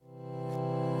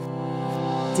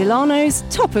Delano's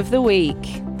Top of the Week.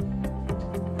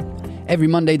 Every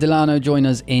Monday, Delano join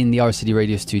us in the Our City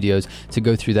Radio studios to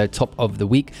go through their Top of the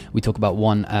Week. We talk about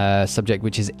one subject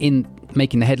which is in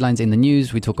making the headlines in the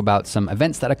news. We talk about some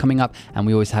events that are coming up, and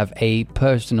we always have a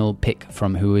personal pick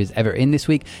from who is ever in this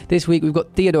week. This week, we've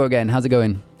got Theodore again. How's it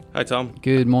going? Hi, Tom.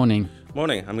 Good morning.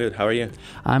 Morning. I'm good. How are you?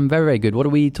 I'm very, very good. What are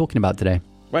we talking about today?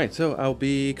 Right, so I'll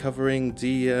be covering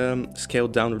the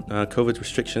scaled down COVID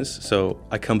restrictions. So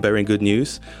I come bearing good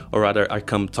news, or rather I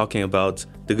come talking about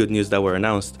the good news that were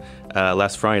announced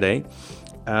last Friday.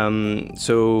 The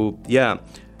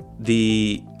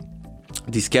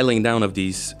scaling down of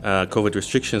these COVID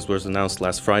restrictions was announced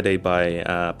last Friday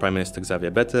by Prime Minister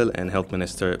Xavier Bettel and Health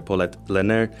Minister Paulette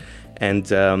Lenner. And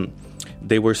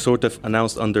they were sort of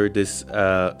announced under this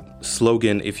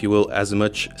slogan, if you will, as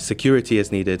much security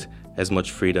as needed, as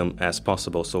much freedom as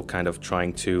possible. So kind of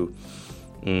trying to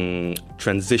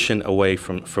transition away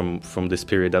from this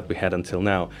period that we had until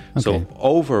now. Okay. So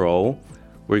overall,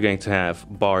 we're going to have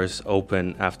bars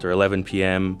open after 11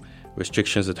 p.m.,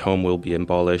 restrictions at home will be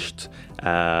abolished,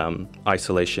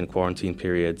 isolation, quarantine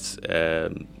periods,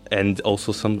 and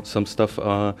also some stuff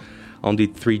on the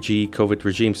 3G COVID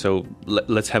regime. So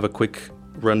let's have a quick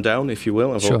rundown, if you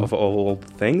will, of all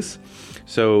things.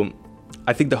 So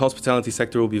I think the hospitality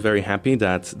sector will be very happy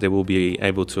that they will be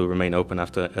able to remain open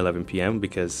after 11 p.m.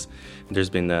 because there's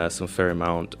been some fair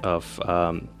amount of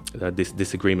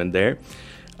disagreement there.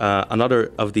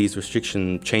 Another of these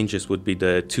restriction changes would be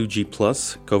the 2G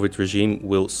plus COVID regime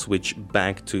will switch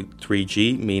back to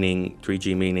 3G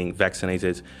meaning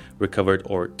vaccinated, recovered,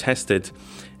 or tested.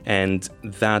 And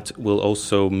that will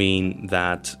also mean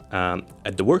that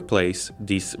at the workplace,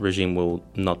 this regime will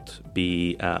not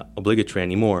be obligatory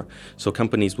anymore. So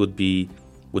companies would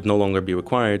no longer be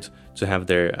required to have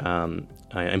their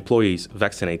employees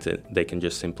vaccinated. They can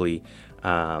just simply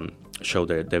show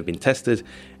that they've been tested.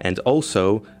 And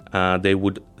also, they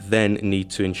would then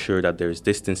need to ensure that there's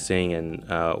distancing and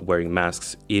wearing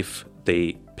masks if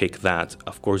they pick that.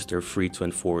 Of course, they're free to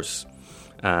enforce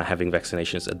having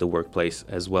vaccinations at the workplace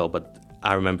as well. But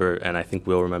I remember, and I think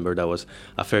we'll remember, there was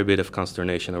a fair bit of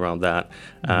consternation around that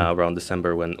around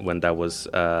December when that was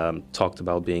talked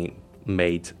about being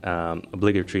made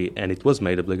obligatory, and it was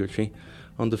made obligatory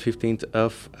on the 15th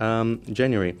of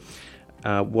January.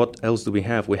 What else do we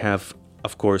have? We have,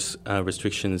 of course,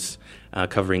 restrictions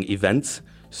covering events.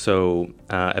 So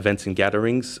events and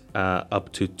gatherings,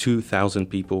 up to 2,000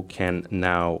 people can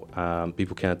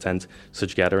attend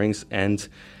such gatherings, and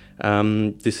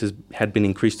this had been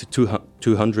increased to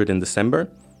 200 in December.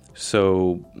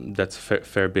 So that's a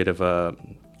fair bit of a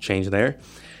change there.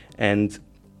 And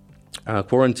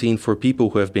quarantine for people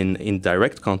who have been in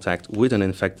direct contact with an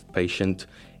infected patient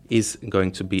is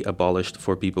going to be abolished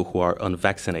for people who are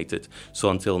unvaccinated. So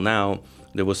until now,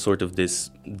 there was sort of this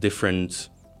different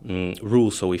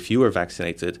rule. So if you were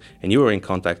vaccinated and you were in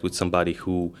contact with somebody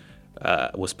who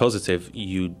was positive,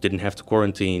 you didn't have to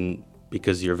quarantine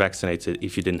because you're vaccinated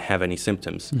if you didn't have any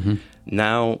symptoms. Mm-hmm.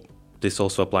 Now, this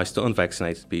also applies to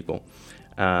unvaccinated people.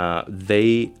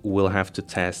 They will have to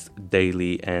test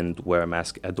daily and wear a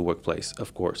mask at the workplace,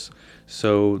 of course.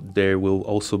 So there will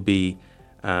also be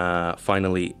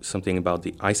finally something about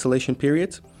the isolation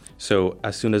period. So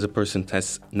as soon as a person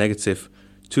tests negative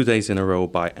 2 days in a row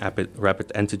by rapid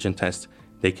antigen test,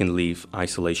 they can leave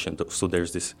isolation. So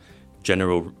there's this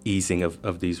general easing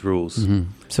of these rules. Mm-hmm.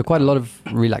 So quite a lot of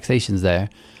relaxations there.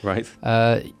 Right.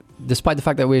 Despite the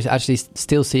fact that we're actually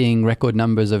still seeing record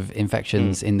numbers of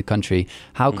infections in the country,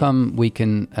 how come we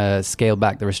can scale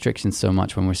back the restrictions so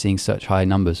much when we're seeing such high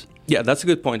numbers? Yeah, that's a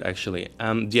good point, actually.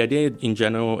 The idea in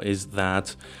general is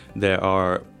that there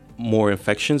are more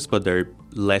infections, but there are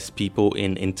less people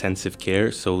in intensive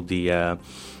care. So the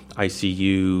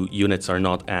ICU units are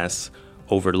not as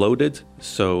overloaded.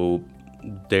 So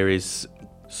there is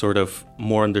sort of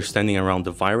more understanding around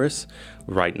the virus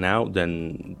right now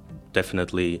than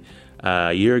definitely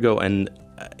a year ago. And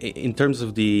in terms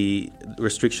of the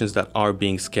restrictions that are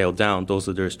being scaled down, those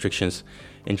are the restrictions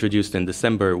introduced in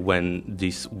December when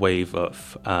this wave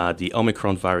of the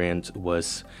Omicron variant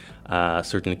was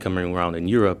certainly coming around in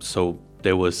Europe. So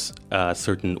there was a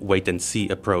certain wait-and-see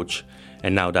approach.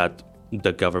 And now that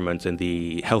the government and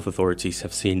the health authorities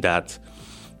have seen that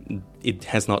it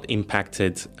has not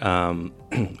impacted,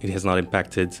 had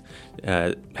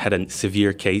a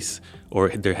severe case, or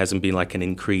there hasn't been like an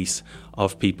increase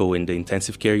of people in the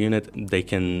intensive care unit, they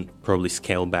can probably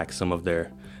scale back some of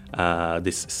their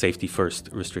this safety first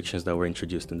restrictions that were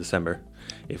introduced in December,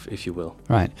 if you will.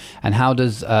 Right. And how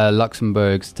does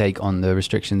Luxembourg's take on the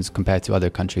restrictions compared to other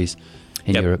countries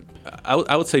in Europe?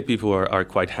 I would say people are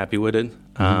quite happy with it.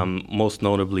 Most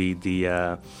notably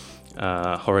the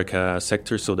HoReCa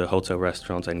sector, so the hotel,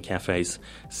 restaurants and cafes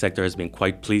sector has been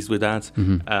quite pleased with that.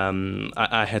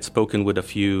 I had spoken with a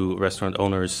few restaurant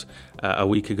owners a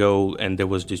week ago, and there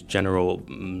was this general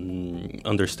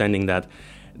understanding that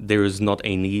there is not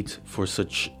a need for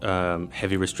such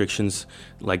heavy restrictions.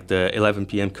 Like the 11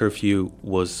 p.m. curfew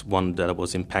was one that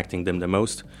was impacting them the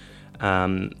most.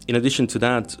 In addition to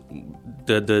that,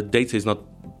 the data is not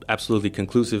absolutely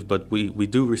conclusive, but we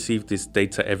do receive this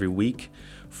data every week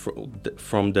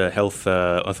from the health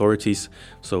authorities,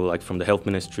 so like from the health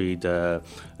ministry, the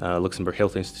Luxembourg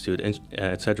Health Institute,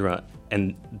 etc.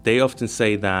 And they often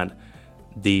say that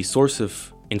the source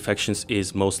of infections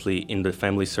is mostly in the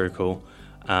family circle,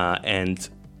 and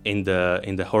in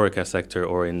the HoReCa sector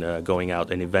or in going out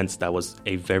and events, that was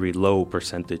a very low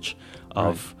percentage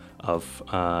of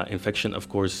infection. Of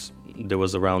course, there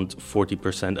was around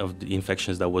 40% of the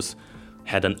infections that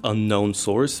had an unknown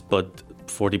source, but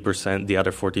 40%, the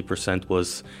other 40%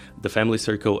 was the family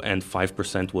circle, and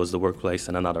 5% was the workplace,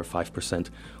 and another 5%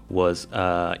 was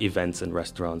events and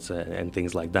restaurants and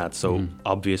things like that. So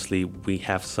obviously we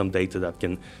have some data that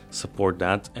can support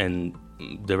that, and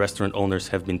the restaurant owners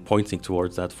have been pointing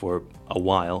towards that for a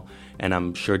while, and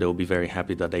I'm sure they'll be very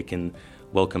happy that they can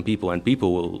welcome people, and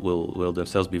people will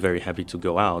themselves be very happy to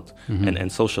go out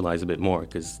and socialize a bit more,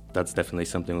 because that's definitely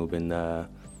something we've been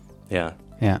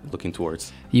looking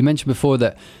towards. You mentioned before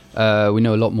that we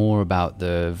know a lot more about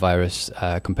the virus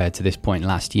compared to this point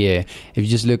last year. If you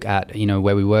just look at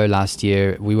where we were last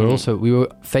year, we were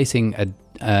facing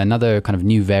another kind of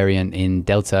new variant in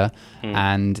Delta,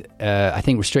 and I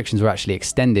think restrictions were actually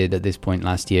extended at this point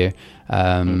last year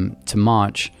to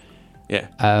March.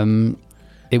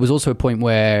 It was also a point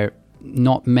where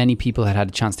not many people had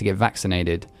a chance to get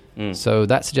vaccinated. So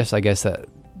that suggests, I guess,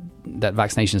 that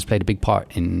vaccination has played a big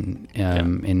part in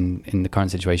the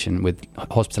current situation with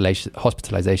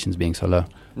hospitalizations being so low.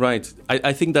 Right.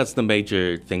 I think that's the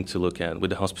major thing to look at,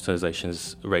 with the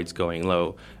hospitalizations rates going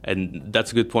low. And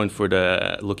that's a good point for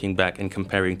looking back and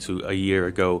comparing to a year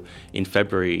ago in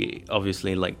February.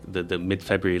 Obviously, like the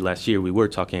mid-February last year, we were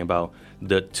talking about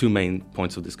the two main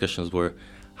points of discussions were: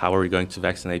 how are we going to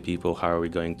vaccinate people? How are we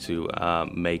going to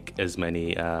make as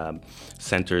many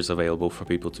centers available for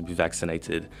people to be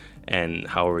vaccinated? And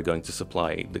how are we going to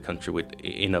supply the country with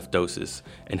enough doses?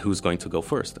 And who's going to go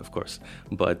first, of course.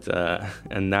 But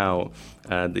and now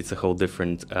it's a whole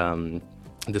different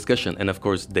discussion. And of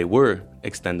course, they were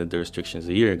extended the restrictions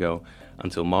a year ago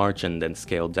until March, and then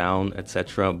scaled down,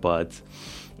 etc. But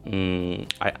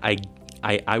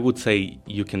I would say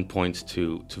you can point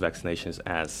to vaccinations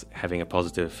as having a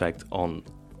positive effect on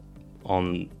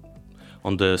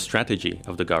the strategy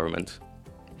of the government,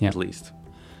 at least.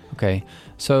 Okay,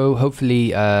 so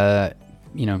hopefully,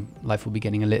 life will be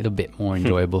getting a little bit more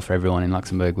enjoyable for everyone in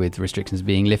Luxembourg with restrictions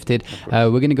being lifted. We're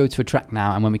going to go to a track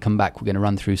now, and when we come back, we're going to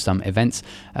run through some events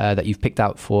that you've picked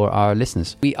out for our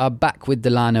listeners. We are back with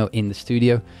Delano in the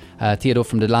studio. Theodore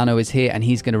from Delano is here, and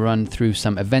he's going to run through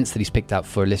some events that he's picked out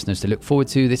for listeners to look forward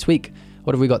to this week.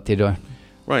 What have we got, Theodore?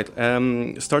 Right.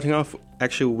 Starting off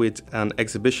actually with an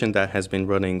exhibition that has been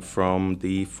running from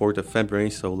the 4th of February,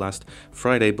 so last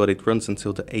Friday, but it runs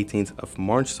until the 18th of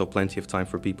March, so plenty of time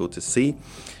for people to see.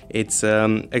 It's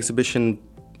an exhibition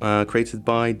created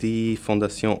by the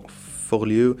Fondation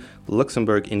Forlieu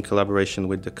Luxembourg in collaboration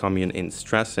with the commune in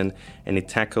Strassen, and it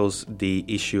tackles the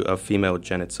issue of female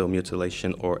genital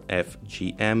mutilation, or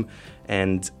FGM.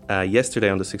 And yesterday,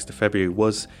 on the 6th of February,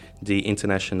 was the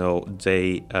International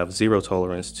Day of Zero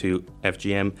Tolerance to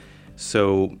FGM.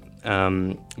 So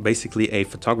basically, a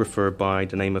photographer by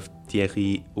the name of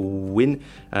Thierry Wynne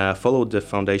followed the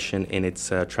foundation in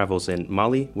its travels in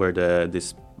Mali, where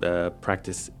this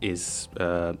practice is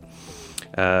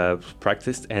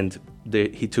practiced, and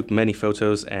he took many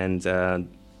photos, and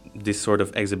this sort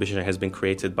of exhibition has been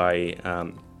created by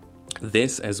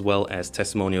this, as well as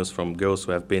testimonials from girls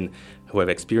who have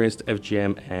experienced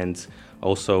FGM, and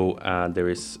also there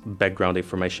is background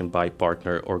information by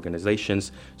partner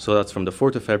organizations. So that's from the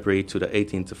 4th of February to the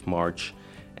 18th of March.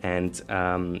 And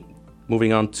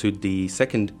moving on to the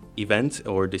second event,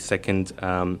 or the second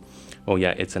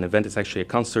it's an event. It's actually a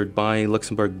concert by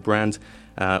Luxembourg band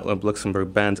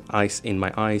Ice in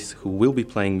My Eyes, who will be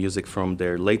playing music from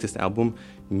their latest album,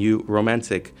 New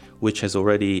Romantic, which was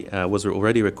already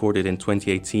recorded in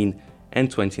 2018 and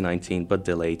 2019, but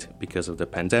delayed because of the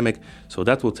pandemic. So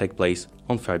that will take place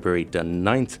on February the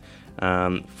 9th.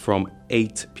 from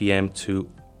 8 p.m. to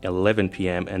 11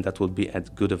 p.m. and that will be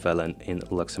at Goedevellen in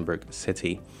Luxembourg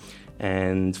City.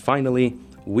 And finally,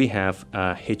 we have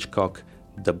Hitchcock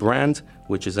the Brand,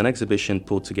 which is an exhibition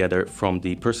pulled together from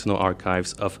the personal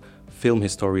archives of film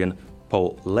historian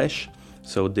Paul Lesch.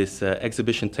 So this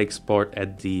exhibition takes part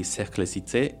at the Cercle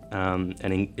Cité,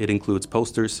 and it includes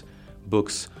posters,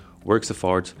 books, works of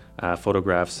art,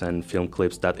 photographs and film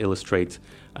clips that illustrate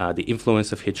the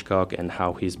influence of Hitchcock and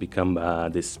how he's become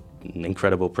this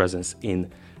incredible presence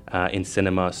in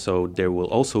cinema. So there will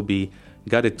also be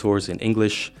guided tours in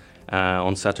English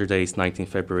on Saturdays, 19th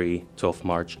February, 12th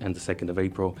March and the 2nd of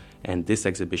April. And this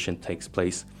exhibition takes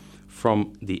place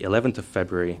from the 11th of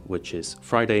February, which is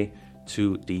Friday,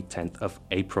 to the 10th of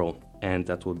April. And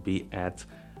that will be at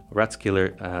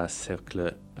Ratskiller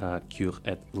Cercle Cure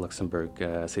at Luxembourg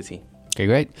City. Okay,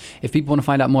 great. If people want to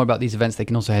find out more about these events, they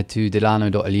can also head to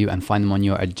delano.lu and find them on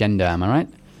your agenda. Am I right?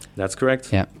 That's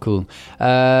correct. Yeah, cool.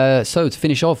 So to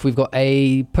finish off, we've got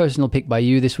a personal pick by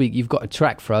you this week. You've got a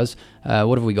track for us.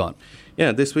 What have we got?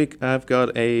 Yeah, this week I've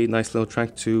got a nice little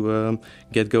track to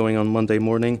get going on Monday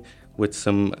morning with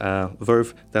some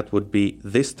verve. That would be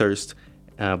This Thirst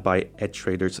by Ed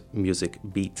Schrader's Music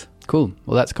Beat. Cool.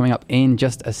 Well, that's coming up in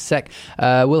just a sec.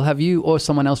 We'll have you or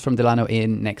someone else from Delano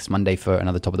in next Monday for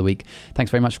another Top of the Week.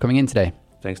 Thanks very much for coming in today.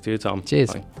 Thanks to you, Tom.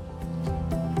 Cheers. Bye.